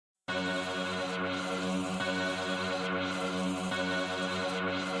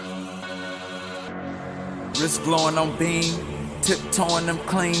Wrist glowing on beam, tiptoeing them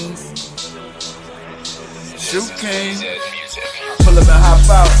cleans. Shoot king. Pull up and hop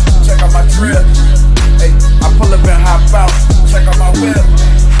out, check out my drip. Hey, I pull up and hop out, check out my whip.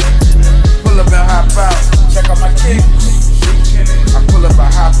 Pull up and hop out, check out my kick. I pull up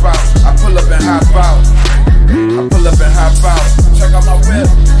and hop out, I pull up and hop out. I pull up and hop out, check out my whip.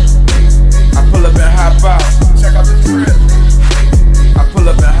 I pull up and hop out, check out the drip. I pull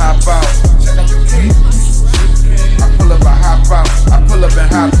up and hop out, check out the kick. I pull up and hop out, I pull up and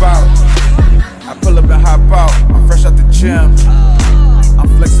hop out. I pull up and hop out, I'm fresh out the gym. I'm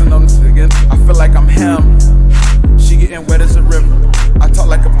flexing on the nigga, I feel like I'm him. She getting wet as a river, I talk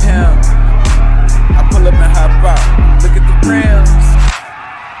like a pimp. I pull up and hop out, look at the rims.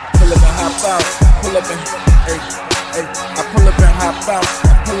 I pull up and hop out, pull up and, hey, hey. I pull up and hop out,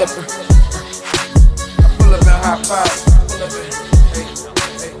 I pull up and hop out, pull up and, hey,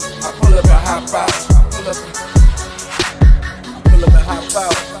 hey. I pull up and hop out, I pull up and hop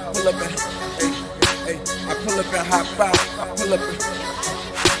out, pull up and, hey, hey. I pull up and hop out, I pull up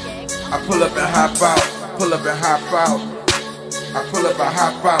and hop out, pull up and hop out. I pull up and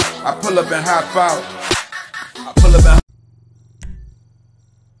hop out, I pull up and hop out. I pull up and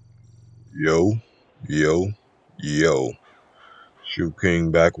Yo. Shoe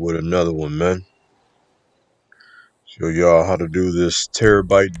King back with another one, man. Show y'all how to do this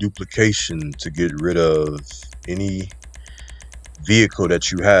Terrobyte duplication to get rid of any vehicle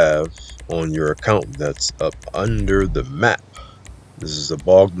that you have on your account that's up under the map. This is a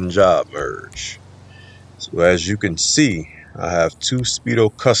Bogdan job merge. So as you can see, I have 2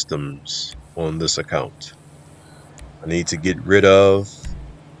 Speedo customs on this account. I need to get rid of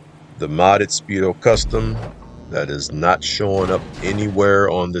the modded Speedo custom that is not showing up anywhere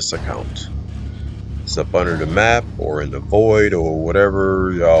on this account. It's up under the map or in the void or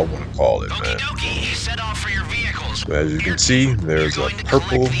whatever y'all want to call it, man. So as you can see, there's a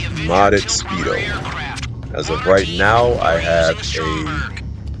purple modded Speedo. As of right now, I have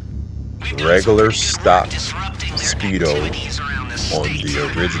a regular stock Speedo on the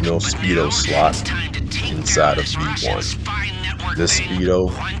original Speedo slot inside of V1. This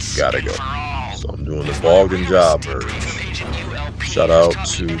Speedo gotta go. So I'm doing the Bogdan job merge. Shout out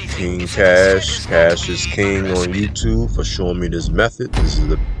to King Cash. Cash is King on YouTube for showing me this method. This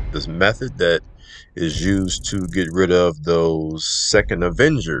is this method that is used to get rid of those second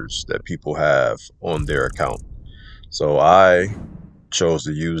Avengers that people have on their account. So I chose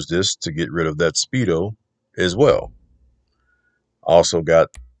to use this to get rid of that Speedo as well. Also got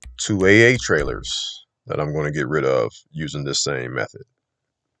 2 AA trailers that I'm going to get rid of using this same method.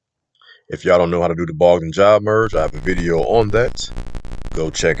 If y'all don't know how to do the Bogdan job merge, I have a video on that. Go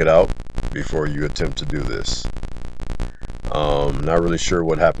check it out before you attempt to do this. Not really sure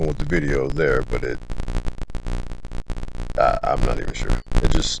what happened with the video there, but I'm not even sure.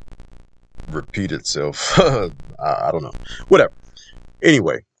 It just repeated itself. I don't know. Whatever.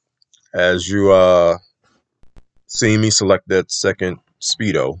 Anyway, as you see me select that second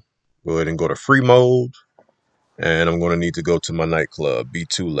Speedo, go ahead and go to free mode, and I'm going to need to go to my nightclub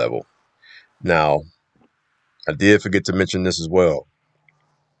B2 level. Now, I did forget to mention this as well.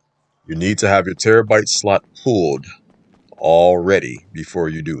 You need to have your Terrobyte slot pulled already before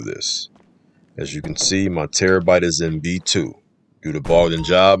you do this. As you can see, my Terrobyte is in B2. Do the Bogdan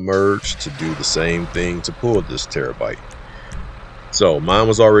job merge to do the same thing to pull this Terrobyte. So mine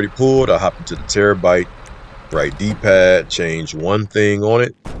was already pulled. I hop into the Terrobyte, right D-pad, change one thing on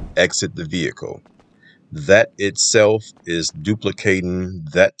it, exit the vehicle. That itself is duplicating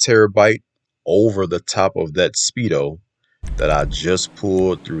that Terrobyte over the top of that Speedo that I just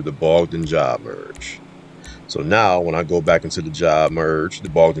pulled through the Bogdan job merge. So now when I go back into the job merge, the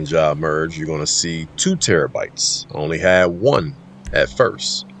Bogdan job merge, you're going to see 2 Terrobytes. I only had 1 at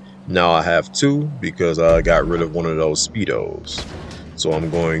first. Now I have 2 because I got rid of one of those Speedos. So I'm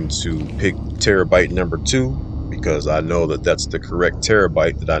going to pick Terrobyte number 2 because I know that that's the correct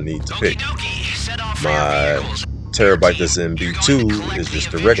Terrobyte that I need to pick. My Terrobyte that's in B2 is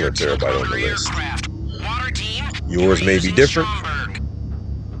just a regular Terrobyte on the list. Yours may be different.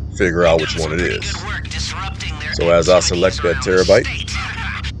 Figure out which one it is. So as I select that Terrobyte,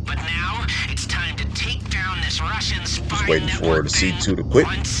 just waiting for the C2 to quit.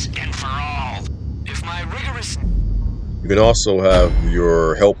 You can also have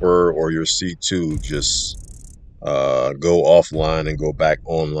your helper or your C2 just go offline and go back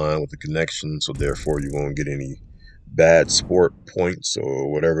online with the connection, so therefore you won't get any bad sport points or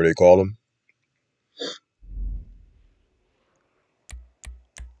whatever they call them.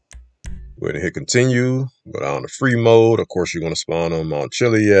 Go ahead and hit continue. Go down to free mode. Of course, you're going to spawn on Mount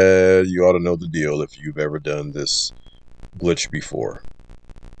Chiliad. You ought to know the deal if you've ever done this glitch before.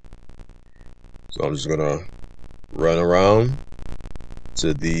 So I'm just going to run around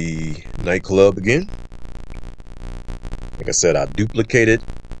to the nightclub again. Like I said, I duplicated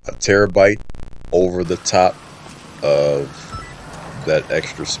a Terrobyte over the top of that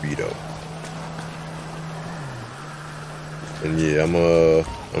extra speedo. And yeah,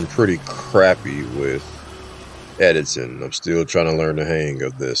 I'm pretty crappy with editing. I'm still trying to learn the hang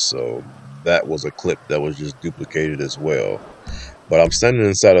of this, so that was a clip that was just duplicated as well. But I'm standing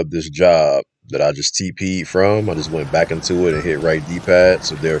inside of this job that I just TP'd from. I just went back into it and hit right D-pad,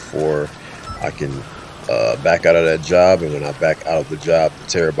 so therefore I can back out of that job, and when I back out of the job, the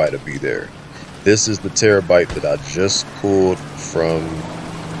Terrobyte will be there. This is the Terrobyte that I just pulled from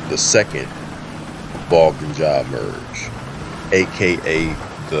the second Bogdan job merge, aka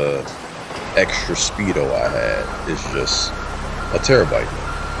the extra speedo I had is just a Terrobyte.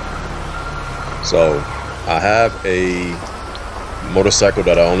 So I have a motorcycle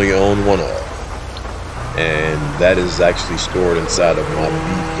that I only own one of, and that is actually stored inside of my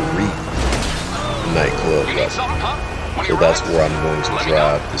B3 nightclub level. So that's where I'm going to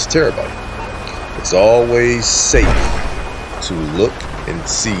drive this Terrobyte. It's always safe to look and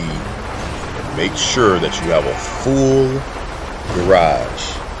see and make sure that you have a full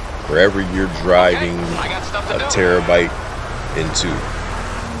garage wherever you're driving a Terrobyte into.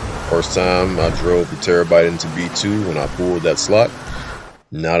 First time I drove the Terrobyte into B2 when I pulled that slot.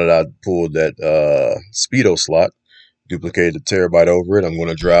 Now that I pulled that speedo slot, duplicated the Terrobyte over it, I'm going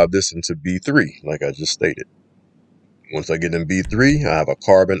to drive this into B3 like I just stated. Once I get in B3, I have a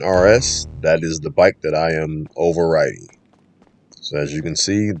Carbon RS. That is the bike that I am overriding. So as you can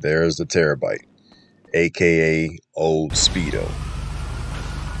see, there's the Terrobyte, aka old speedo.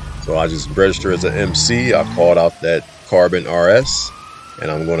 So I just registered as an MC. I called out that Carbon RS, and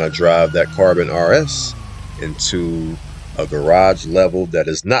I'm going to drive that Carbon RS into a garage level that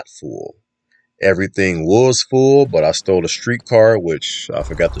is not full. Everything was full, but I stole a streetcar, which I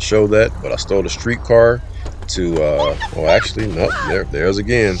forgot to show that, but I stole a streetcar to, well, actually, no, there's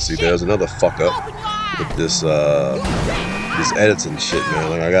again. See, there's another fuck up with this, this editing shit, man.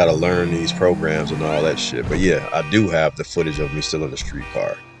 Like, I gotta learn these programs and all that shit. But yeah, I do have the footage of me stealing the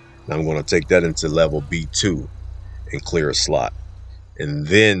streetcar. And I'm gonna take that into level B2 and clear a slot. And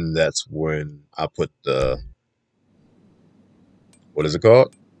then that's when I put the, what is it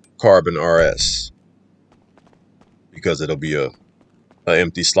called? Carbon RS, because it'll be a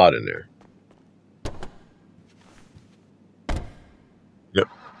empty slot in there. Yep.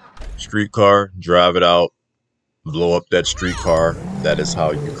 Streetcar, drive it out, blow up that streetcar. That is how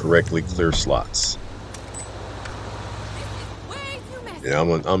you correctly clear slots. Yeah,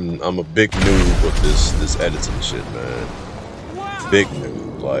 I'm a big noob with this editing shit, man. Big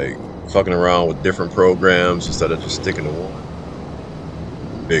noob, like fucking around with different programs instead of just sticking to one.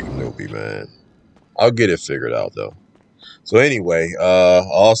 Big newbie, man. I'll get it figured out though. So anyway,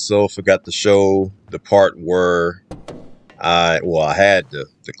 also forgot to show the part where I had the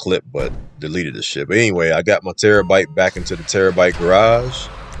clip but deleted the shit. But anyway, I got my Terrobyte back into the Terrobyte garage,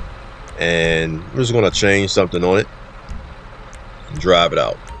 and I'm just gonna change something on it and drive it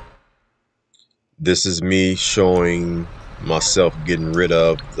out. This is me showing myself getting rid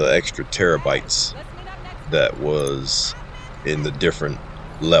of the extra Terrobytes that was in the different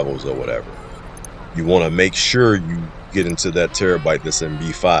levels or whatever. You want to make sure you get into that Terrobyte that's in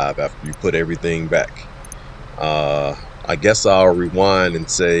B5 after you put everything back. I guess I'll rewind and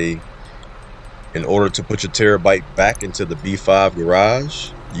say, in order to put your Terrobyte back into the B5 garage,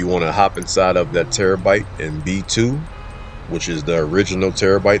 you want to hop inside of that Terrobyte in B2, which is the original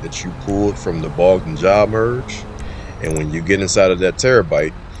Terrobyte that you pulled from the Bogdan job merge. And when you get inside of that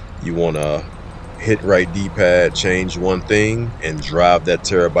Terrobyte, you want to hit right D-pad, change one thing, and drive that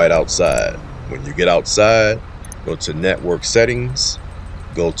Terrobyte outside. When you get outside, go to network settings,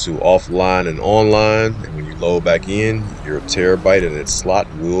 go to offline and online, and when you load back in, your Terrobyte and its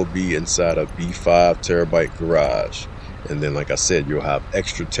slot will be inside a B5 Terrobyte garage. And then, like I said, you'll have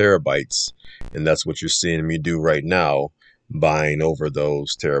extra Terrobytes, and that's what you're seeing me do right now, buying over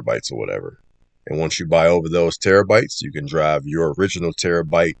those Terrobytes or whatever. And once you buy over those Terrobytes, you can drive your original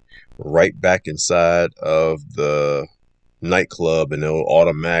Terrobyte right back inside of the nightclub, and it'll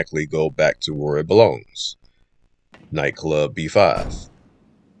automatically go back to where it belongs. Nightclub B5.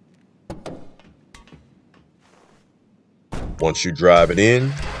 Once you drive it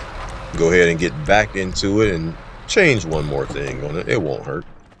in, go ahead and get back into it and change one more thing on it. It won't hurt.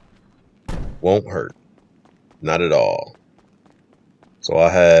 Won't hurt. Not at all. So I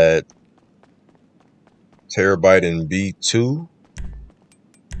had Terrobyte in B2,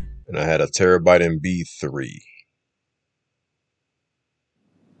 and I had a Terrobyte in B3.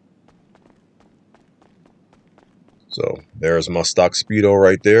 So there's my stock speedo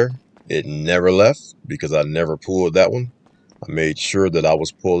right there. It never left because I never pulled that one. I made sure that I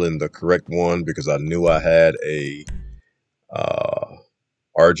was pulling the correct one because I knew I had a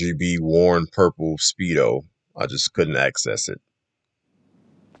RGB worn purple speedo. I just couldn't access it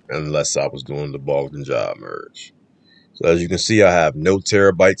unless I was doing the Bogdan job merge. So as you can see, I have no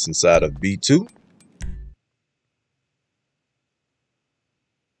terabytes inside of B2.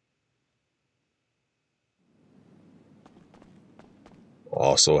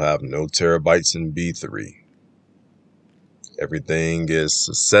 Also have no terabytes in B3. Everything is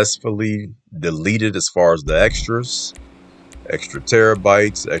successfully deleted as far as the extras, extra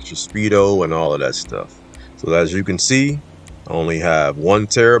terabytes, extra speedo, and all of that stuff. So as you can see, I only have 1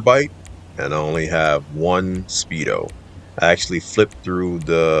 terabyte and I only have 1 speedo. I actually flipped through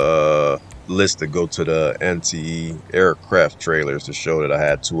the list to go to the anti-aircraft trailers to show that I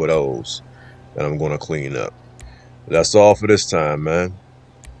had 2 of those that I'm going to clean up. That's all for this time, man.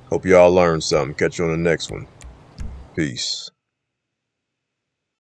 Hope y'all learned something. Catch you on the next one. Peace.